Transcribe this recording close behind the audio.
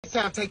Next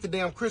time, take the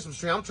damn Christmas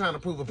tree. I'm trying to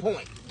prove a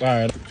point. All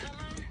right.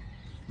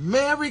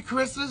 Merry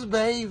Christmas,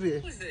 baby.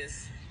 Who's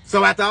this?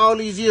 So after all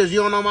these years, you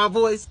don't know my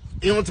voice?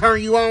 It don't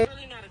turn you on?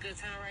 Really not a good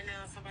time right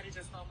now. Somebody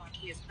just stole my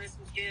kids'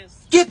 Christmas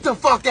gifts. Get the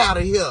fuck out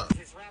of here.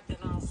 It's wrapped in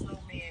all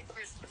snowman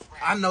Christmas wrap.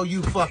 I know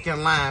you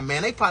fucking lying,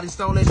 man. They probably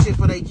stole that shit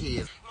for their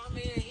kids. My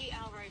man, he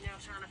out right now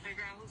trying to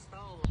figure out who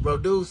stole it. Bro,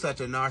 dude's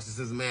such a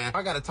narcissist, man.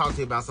 I gotta talk to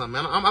you about something,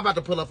 man. I'm about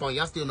to pull up on you.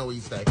 I still know where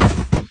you stay.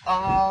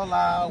 All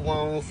I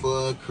want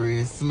for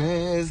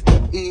Christmas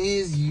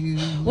is you.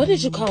 What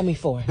did you call me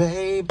for?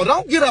 Babe. But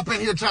don't get up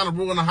in here trying to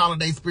ruin the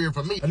holiday spirit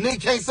for me. A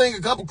nigga can't sing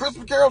a couple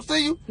Christmas carols to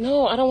you?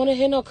 No, I don't want to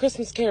hear no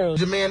Christmas carols.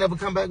 Did your man ever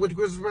come back with the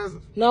Christmas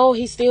presents? No,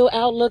 he's still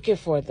out looking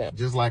for them.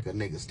 Just like a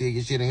nigga. Steal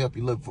your shit and help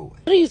you look for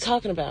it. What are you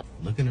talking about?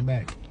 Look in the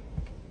back.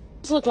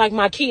 This look like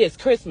my kids'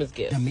 Christmas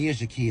gift. Them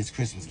is your kids'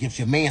 Christmas gifts.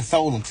 Your man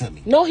sold them to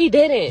me. No, he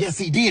didn't. Yes,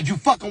 he did. You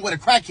fucking with a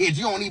crackhead.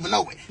 You don't even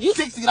know it. You-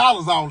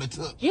 $60 all it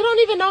took. You don't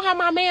even know how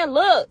my man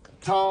look.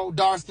 Tall,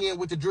 dark skin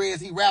with the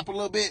dreads. He rap a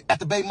little bit. Got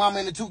the baby mama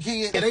and the 2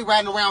 kids. Yeah, they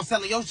riding around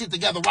selling your shit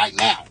together right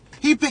now.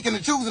 He picking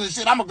and choosing the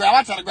shit I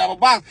try to grab a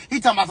box. He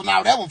talking about some,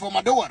 now that one for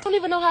my daughter. I don't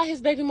even know how his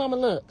baby mama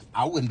look.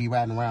 I wouldn't be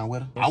riding around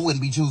with her. I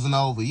wouldn't be choosing her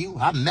over you.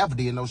 I never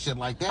did no shit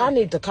like that. I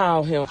need to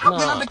call him. I've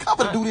been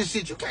undercover to do this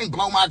shit. You can't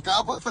blow my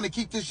cover. I'm finna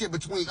keep this shit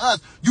between us.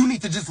 You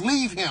need to just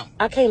leave him.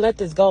 I can't let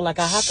this go. Like,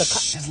 I have to call.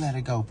 Just let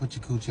it go. Put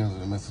your coochie under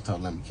the mistletoe.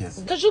 Let me kiss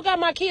it. Because you got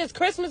my kids'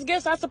 Christmas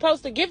gifts, I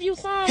supposed to give you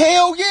some?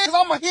 Hell yeah, 'cause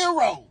I'm a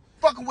hero.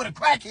 Fucking with a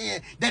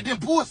crackhead that then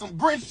pulled some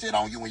Grinch shit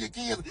on you and your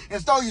kids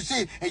and stole your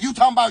shit, and you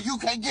talking about you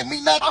can't give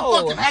me nothing? Oh.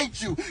 I fucking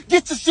hate you.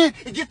 Get your shit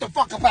and get the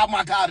fuck up out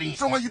my goddamn.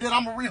 Showing you that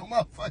I'm a real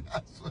motherfucker.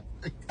 I swear.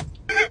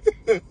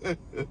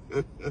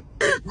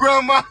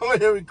 Grandma,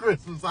 Merry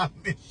Christmas. I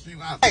miss you.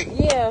 Hey,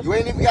 Yeah. you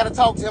ain't even got to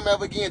talk to him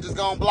ever again. Just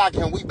go and block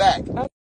him. We back.